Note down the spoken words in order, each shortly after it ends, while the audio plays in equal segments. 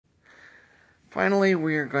Finally,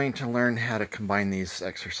 we are going to learn how to combine these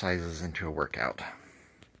exercises into a workout.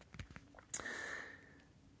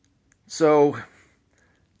 So,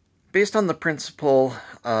 based on the principle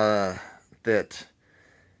that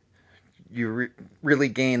you really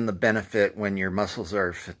gain the benefit when your muscles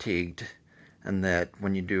are fatigued, and that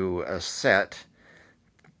when you do a set,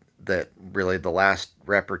 that really the last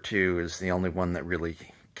rep or two is the only one that really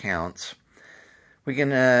counts, we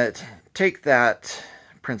can take that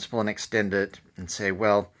principle and extend it and say,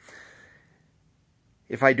 well,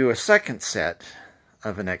 if I do a second set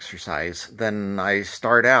of an exercise, then I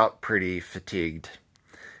start out pretty fatigued,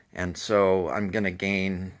 and so I'm going to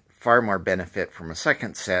gain far more benefit from a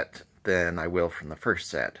second set than I will from the first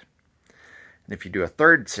set. And if you do a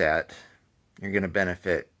third set, you're going to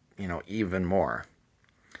benefit, even more.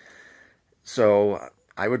 So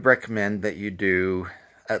I would recommend that you do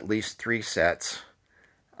at least 3 sets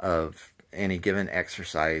of any given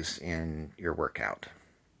exercise in your workout.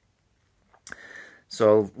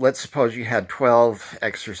 So let's suppose you had 12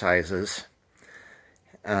 exercises.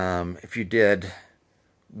 If you did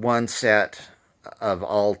 1 set of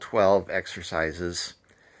all 12 exercises,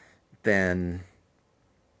 then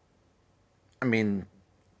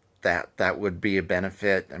that would be a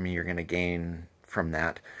benefit. You're going to gain from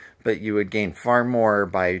that, but you would gain far more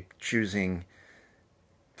by choosing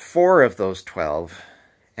 4 of those 12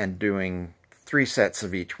 and doing 3 sets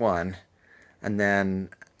of each one, and then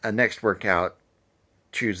a next workout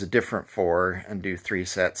choose a different 4 and do 3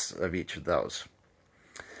 sets of each of those.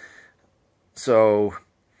 So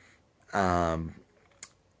yeah,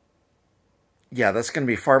 that's going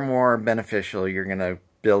to be far more beneficial. You're going to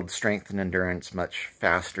build strength and endurance much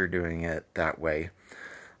faster doing it that way.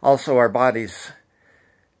 Also, our bodies,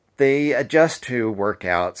 they adjust to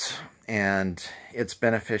workouts, and it's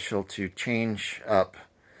beneficial to change up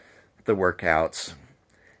the workouts,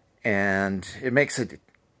 and it makes it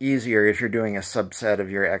easier if you're doing a subset of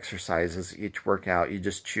your exercises. Each workout, you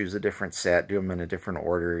just choose a different set, do them in a different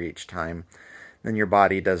order each time. Then your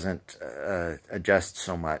body doesn't adjust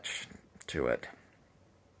so much to it.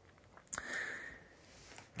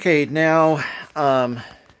 Okay, now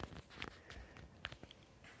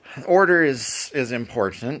order is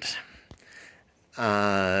important.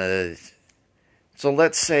 So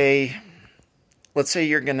let's say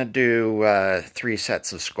you're going to do 3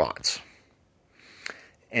 sets of squats,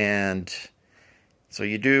 and so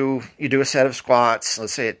you do a set of squats.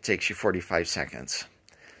 Let's say it takes you 45 seconds.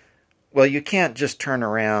 Well, you can't just turn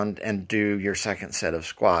around and do your second set of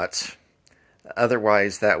squats.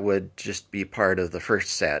 Otherwise, that would just be part of the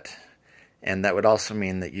first set, and that would also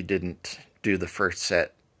mean that you didn't do the first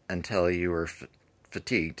set until you were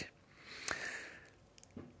fatigued.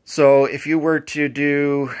 So if you were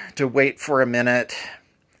to wait for a minute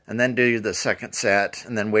and then do the second set,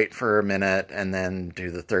 and then wait for a minute and then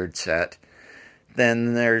do the third set,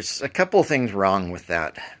 then there's a couple things wrong with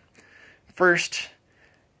that. First,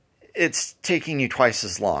 it's taking you twice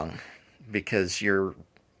as long because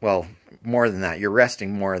more than that, you're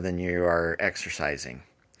resting more than you are exercising.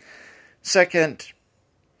 Second,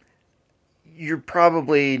 you're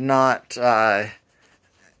probably not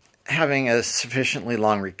having a sufficiently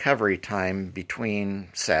long recovery time between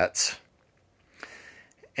sets.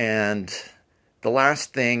 And the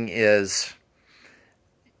last thing is,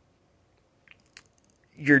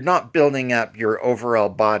 you're not building up your overall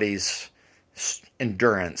body's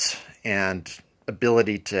endurance and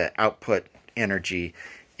ability to output energy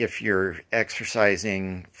if you're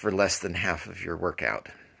exercising for less than half of your workout.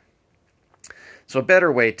 So a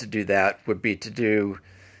better way to do that would be to do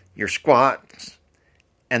your squats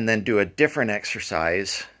and then do a different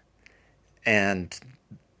exercise, and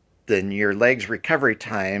then your legs recovery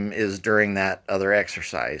time is during that other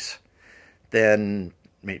exercise. Then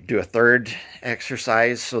do a third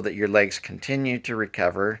exercise so that your legs continue to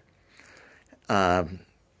recover. That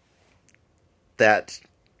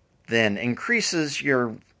then increases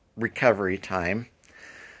your recovery time,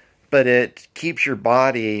 but it keeps your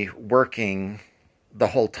body working the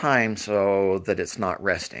whole time so that it's not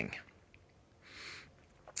resting.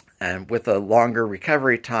 And with a longer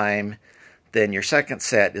recovery time, then your second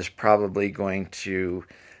set is probably going to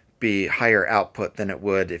be higher output than it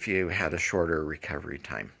would if you had a shorter recovery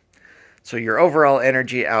time. So your overall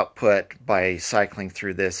energy output by cycling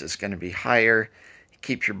through this is going to be higher. It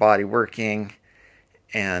keeps your body working,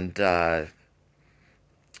 and yeah,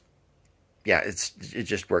 it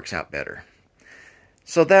just works out better.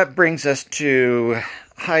 So that brings us to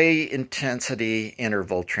high intensity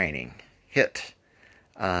interval training, HIIT,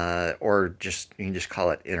 or you can just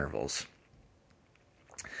call it intervals.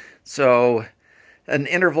 So an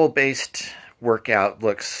interval-based workout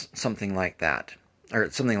looks something like that, or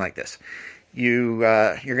something like this.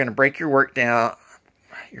 You're going to break your work down.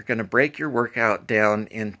 You're going to break your workout down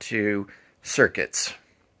into circuits.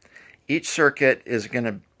 Each circuit is going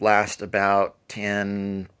to last about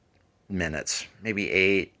 10 minutes, maybe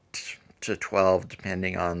 8 to 12,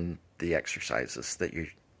 depending on the exercises that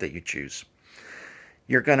you choose.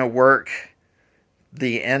 You're going to work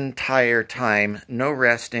the entire time, no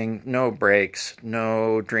resting, no breaks,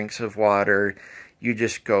 no drinks of water. You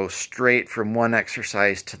just go straight from one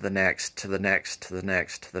exercise to the next, to the next, to the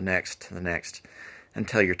next, to the next, to the next,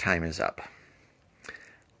 until your time is up.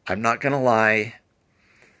 I'm not going to lie,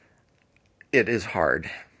 it is hard.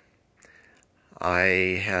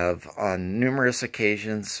 I have on numerous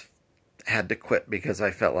occasions had to quit because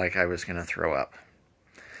I felt like I was going to throw up.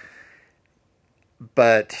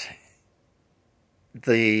 But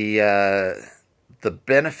the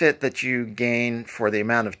benefit that you gain for the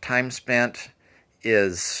amount of time spent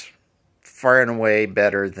is far and away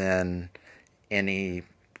better than any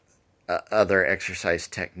other exercise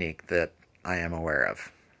technique that I am aware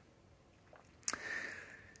of.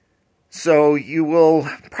 So you will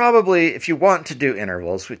probably, if you want to do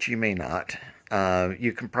intervals, which you may not,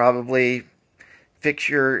 you can probably fix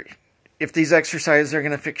if these exercises are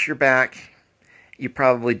going to fix your back, you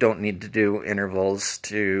probably don't need to do intervals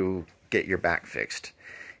to get your back fixed.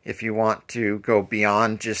 If you want to go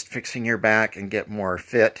beyond just fixing your back and get more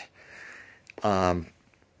fit,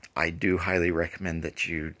 I do highly recommend that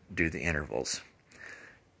you do the intervals.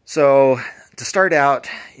 So to start out,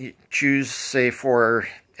 you choose, say, 4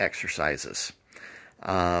 exercises.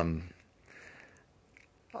 I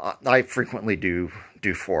frequently do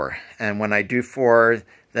 4. And when I do 4,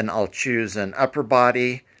 then I'll choose an upper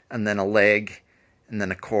body, and then a leg, and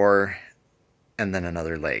then a core, and then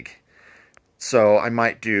another leg. So I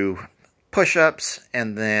might do push-ups,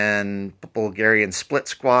 and then Bulgarian split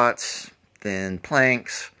squats, then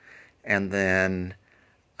planks, and then,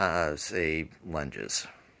 say, lunges.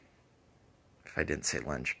 If I didn't say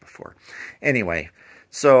lunge before. Anyway,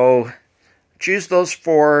 so choose those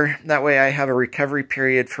 4. That way I have a recovery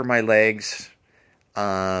period for my legs.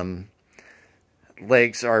 Legs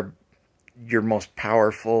are your most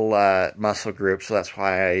powerful muscle group, so that's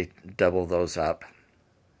why I double those up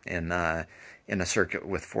in a circuit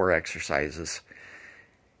with 4 exercises.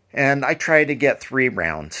 And I try to get 3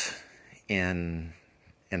 rounds in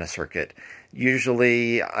a circuit.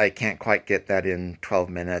 Usually I can't quite get that in 12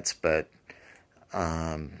 minutes, but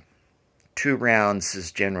 2 rounds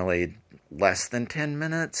is generally less than 10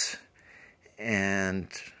 minutes. And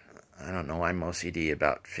I don't know, I'm OCD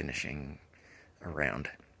about finishing a round.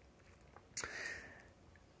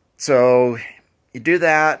 So you do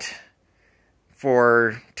that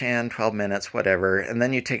for 10, 12 minutes, whatever, and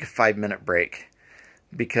then you take a 5-minute break.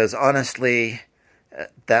 Because honestly,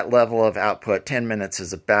 that level of output, 10 minutes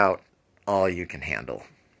is about all you can handle.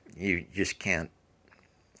 You just can't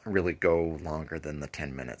really go longer than the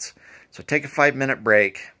 10 minutes. So take a 5-minute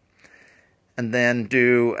break, and then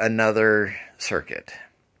do another circuit.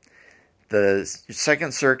 The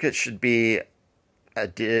second circuit should be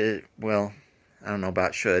well, I don't know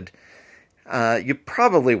about should. You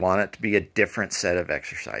probably want it to be a different set of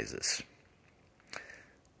exercises.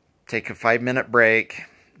 Take a 5-minute break,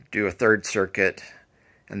 do a third circuit,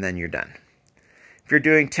 and then you're done. If you're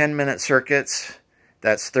doing 10-minute circuits,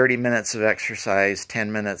 that's 30 minutes of exercise,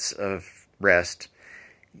 10 minutes of rest.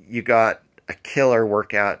 You got a killer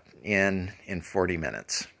workout in 40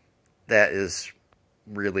 minutes. That is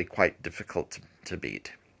really quite difficult to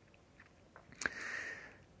beat.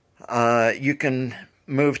 You can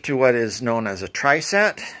move to what is known as a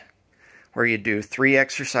tri-set, where you do 3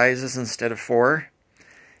 exercises instead of 4.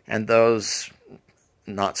 And those,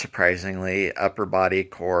 not surprisingly, upper body,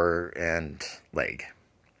 core, and leg.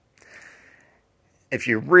 If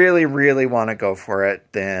you really, really want to go for it,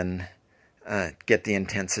 then get the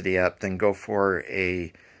intensity up, then go for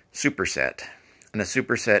a superset. And a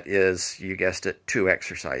superset is, you guessed it, 2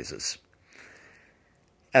 exercises.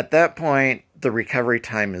 At that point, the recovery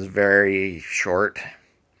time is very short,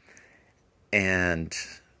 and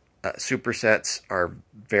supersets are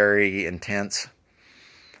very intense.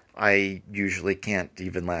 I usually can't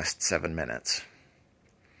even last 7 minutes.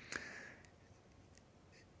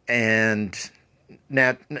 And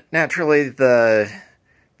naturally, the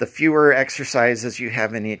fewer exercises you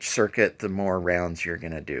have in each circuit, the more rounds you're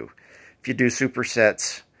going to do. If you do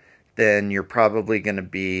supersets, then you're probably going to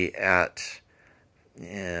be at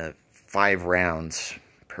 5 rounds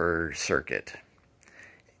per circuit.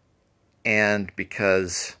 And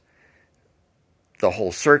because the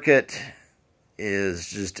whole circuit is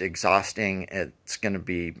just exhausting. It's going to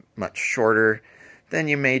be much shorter. Then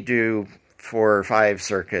you may do 4 or 5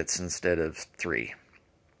 circuits instead of 3.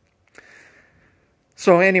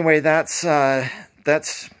 So anyway, that's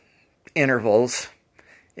intervals.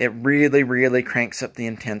 It really, really cranks up the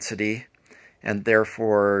intensity, and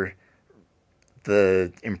therefore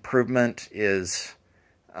the improvement is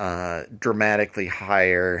dramatically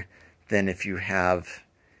higher than if you have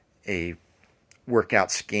a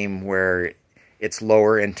workout scheme where it's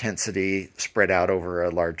lower intensity spread out over a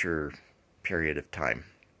larger period of time.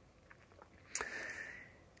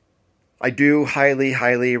 I do highly,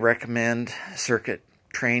 highly recommend circuit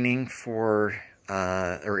training for,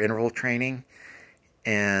 or interval training.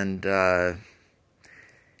 And, you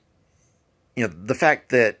know, the fact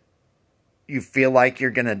that you feel like you're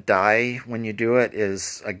going to die when you do it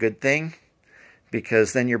is a good thing,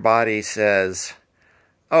 because then your body says,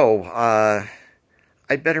 oh,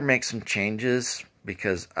 I'd better make some changes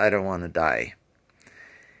because I don't want to die.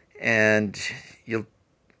 And you'll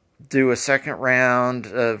do a second round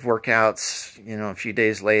of workouts, you know, a few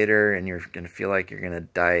days later, and you're going to feel like you're going to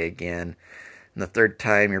die again. And the third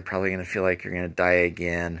time, you're probably going to feel like you're going to die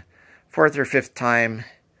again. Fourth or fifth time,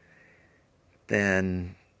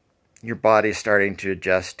 then your body's starting to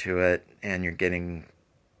adjust to it, and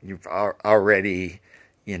you've already,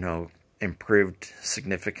 you know, improved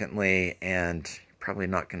significantly, and you're probably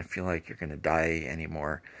not going to feel like you're going to die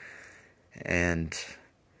anymore. And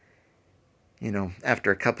you know,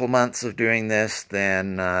 after a couple months of doing this,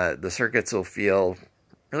 then the circuits will feel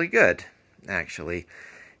really good, actually.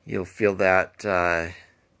 You'll feel that,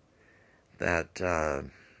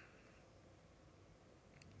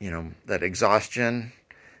 you know, that exhaustion,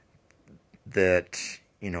 that,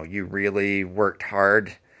 you know, you really worked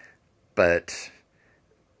hard, but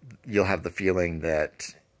you'll have the feeling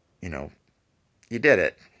that, you know, you did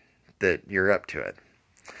it, that you're up to it.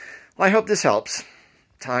 Well, I hope this helps.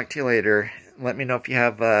 Talk to you later. Let me know if you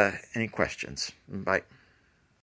have any questions. Bye.